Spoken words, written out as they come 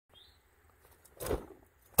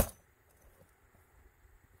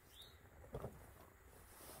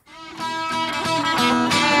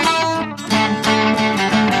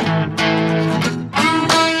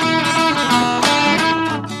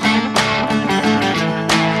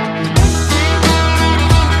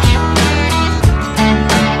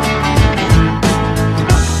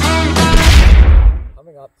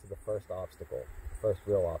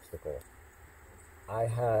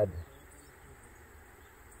I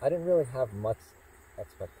didn't really have much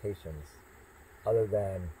expectations other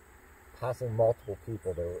than passing multiple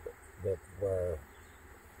people that were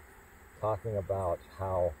talking about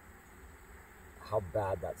how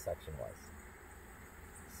bad that section was.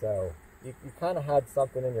 So you kind of had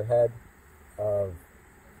something in your head of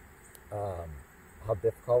how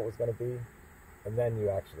difficult it was going to be, and then you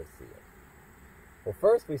actually see it. Well,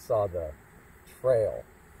 first we saw the trail.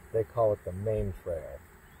 They call it the main trail.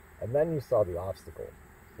 And then you saw the obstacle,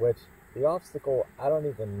 which the obstacle, I don't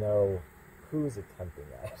even know who's attempting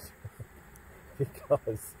that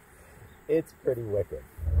because it's pretty wicked.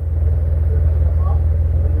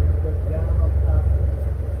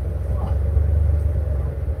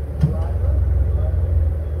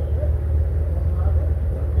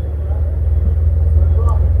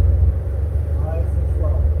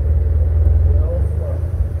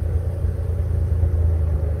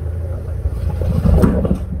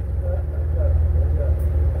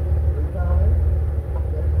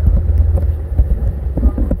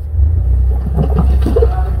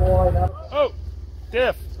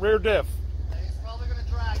 Diff, rear diff. He's probably going to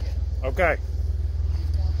drag it. Okay.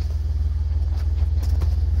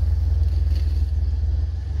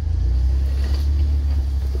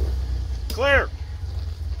 Clear.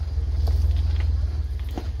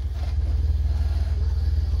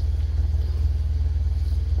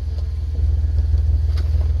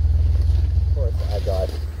 Of course, I got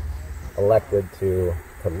elected to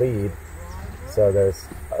lead, so there's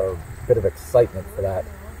a bit of excitement for that.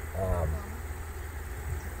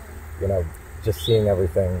 You know, just seeing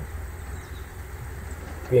everything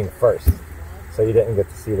being first. So you didn't get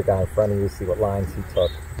to see the guy in front of you, see what lines he took.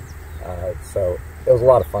 So it was a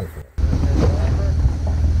lot of fun for me.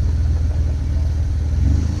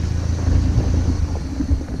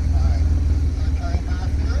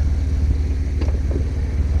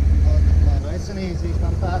 Nice and easy,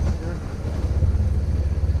 come passenger.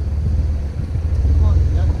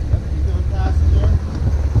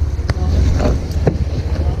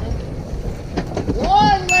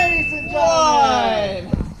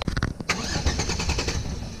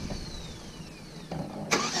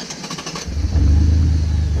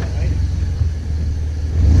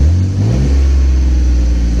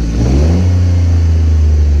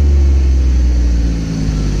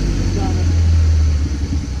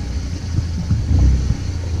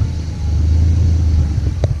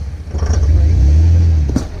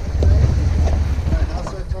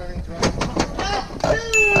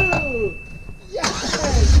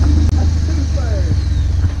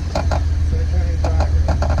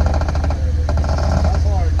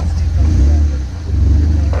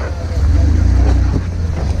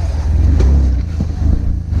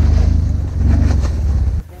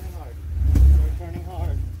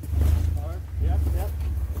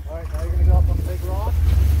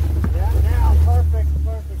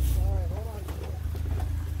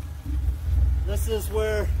 This is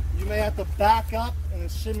where you may have to back up and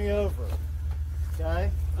shimmy over. Okay?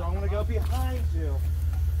 So I'm going to go behind you.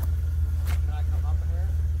 Can I come up here?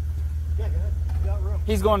 Yeah, go ahead. You got room.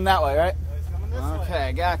 He's going that way, right? He's coming this way. Okay,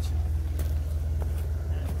 I got you.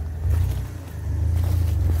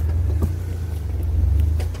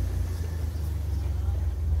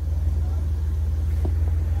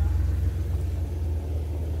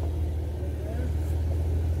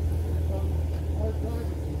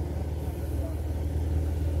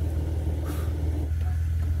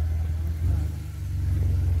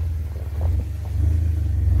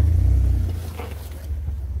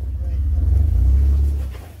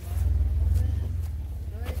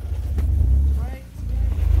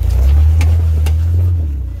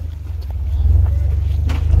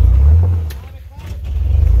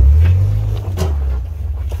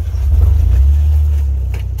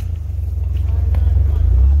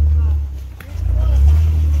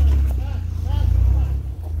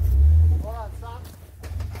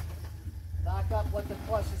 Let the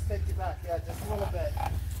clutch just take you back. Yeah, just a little bit.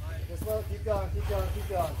 Just a little. Keep going, keep going, keep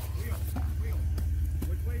going. Wheel.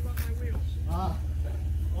 Which way you want my wheels? Well,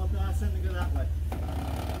 I send to go that way.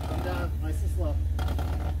 Come down, nice and slow.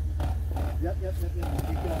 Yep. Keep going,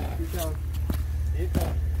 keep going. Keep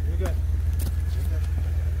going. You're good.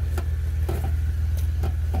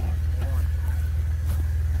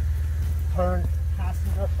 Turn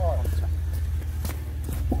passenger hard.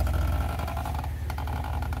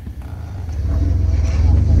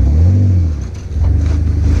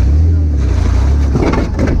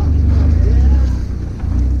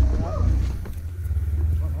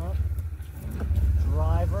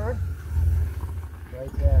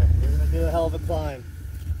 Right there. You're going to do a hell of a climb.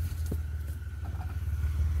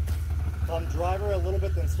 Driver a little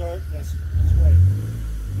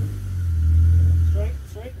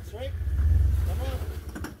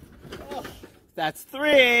That's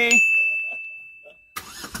 3.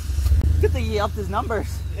 Good thing he upped his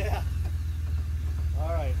numbers. Yeah. All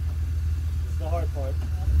right. This is the hard part.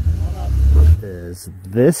 Is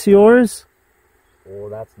this yours? Oh,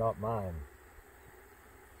 that's not mine.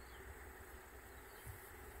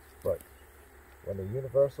 But when the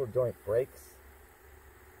universal joint breaks,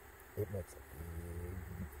 it makes a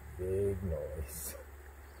big noise.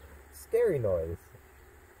 Scary noise.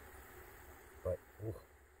 But, ooh.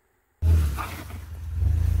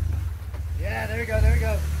 Yeah, there we go, there we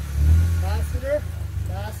go. Faster,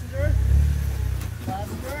 faster,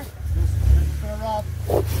 faster. Just gonna rub.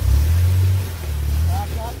 Back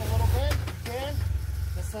up a little bit, you can.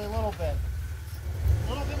 Just say a little bit. A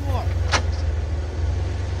little bit more.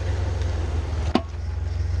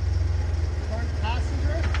 Turn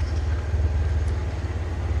passenger.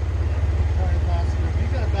 Turn passenger. You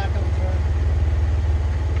gotta back up and turn.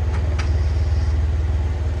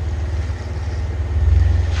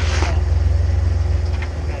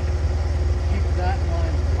 Okay. Keep that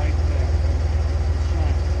line right there.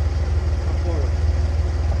 Shine. Come forward.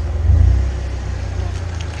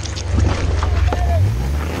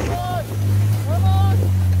 Come on!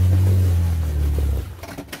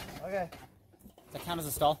 Okay. Does that count as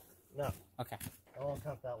a stall? No, Okay. I won't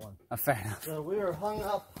count that one. Oh, fair enough. So we are hung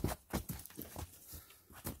up.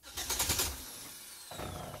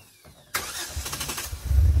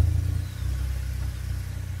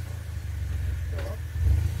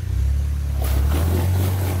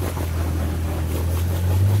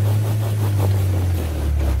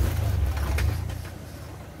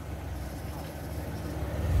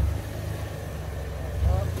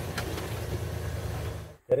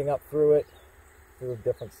 Getting up through it, through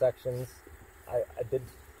different sections, I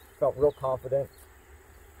felt real confident.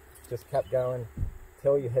 Just kept going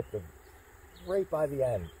till you hit the right by the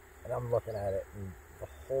end, and I'm looking at it, and the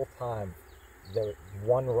whole time the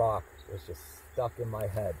one rock was just stuck in my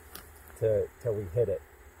head till we hit it.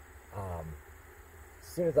 As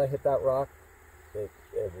soon as I hit that rock, it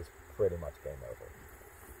was pretty much game over.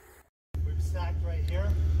 We've stacked right here.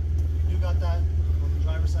 You do got that on the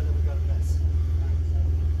driver's side that we got to miss.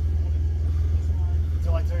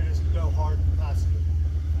 Until I tell you to just go hard past you.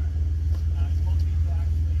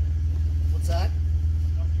 What's that?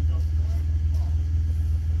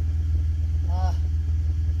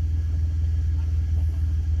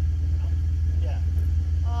 Yeah.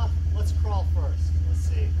 Let's crawl first. Let's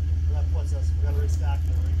see where that puts us. We gotta restack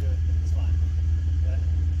and redo it. It's fine. Okay.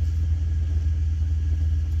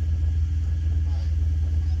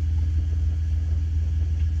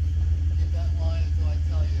 Keep that line until I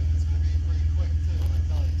tell you. It's gonna be pretty quick too when I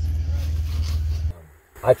tell you, so get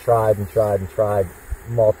ready. I tried and tried and tried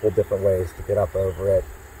multiple different ways to get up over it,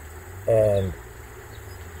 and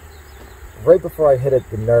right before I hit it,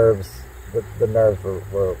 the nerves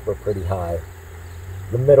were pretty high.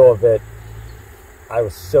 The middle of it, I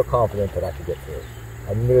was so confident that I could get through.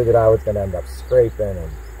 I knew that I was going to end up scraping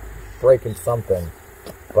and breaking something,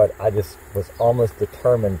 but I just was almost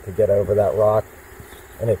determined to get over that rock,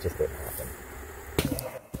 and it just didn't happen.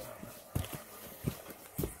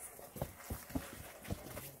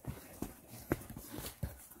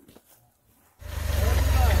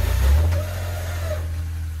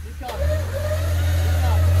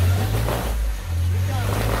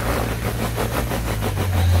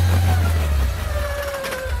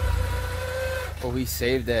 Oh, he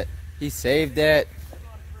saved it. He saved it.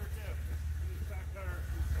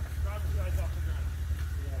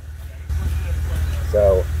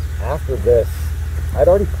 So after this, I'd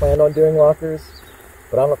already planned on doing lockers,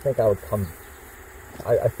 but I don't think I would come.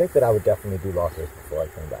 I think that I would definitely do lockers before I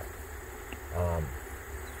came back.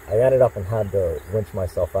 I ended up and had to winch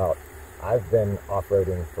myself out. I've been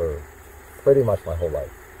off-roading for pretty much my whole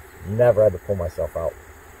life. Never had to pull myself out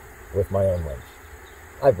with my own winch.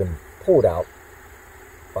 I've been pulled out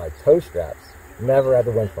by tow straps. Never had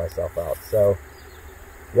to winch myself out. So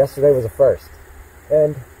yesterday was a first,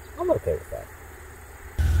 and I'm okay with that.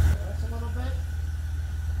 That's a little bit.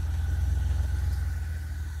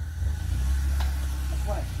 This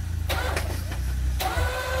way.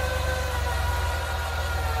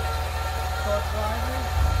 Start driving.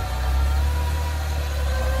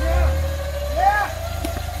 Yeah!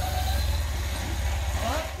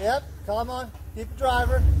 Yep, come on. Keep the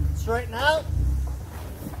driver. Straighten out.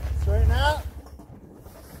 Straighten out.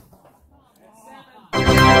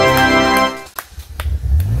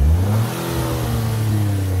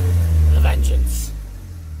 The vengeance.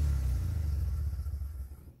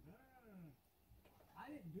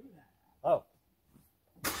 Oh.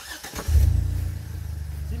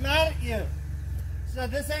 She mad at you. She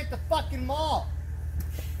said this ain't the fucking mall.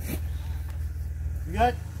 You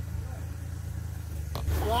good?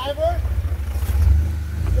 Driver?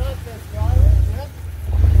 You got this, driver. Yep.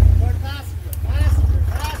 Third passenger. Passenger.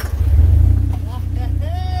 Passenger.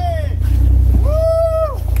 Hey! Woo!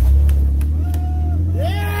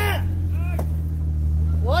 Yeah!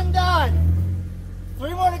 One done.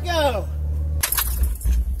 3 more to go.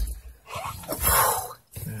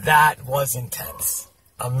 That was intense.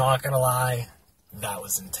 I'm not gonna lie, that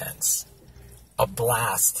was intense. A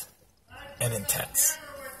blast and intense.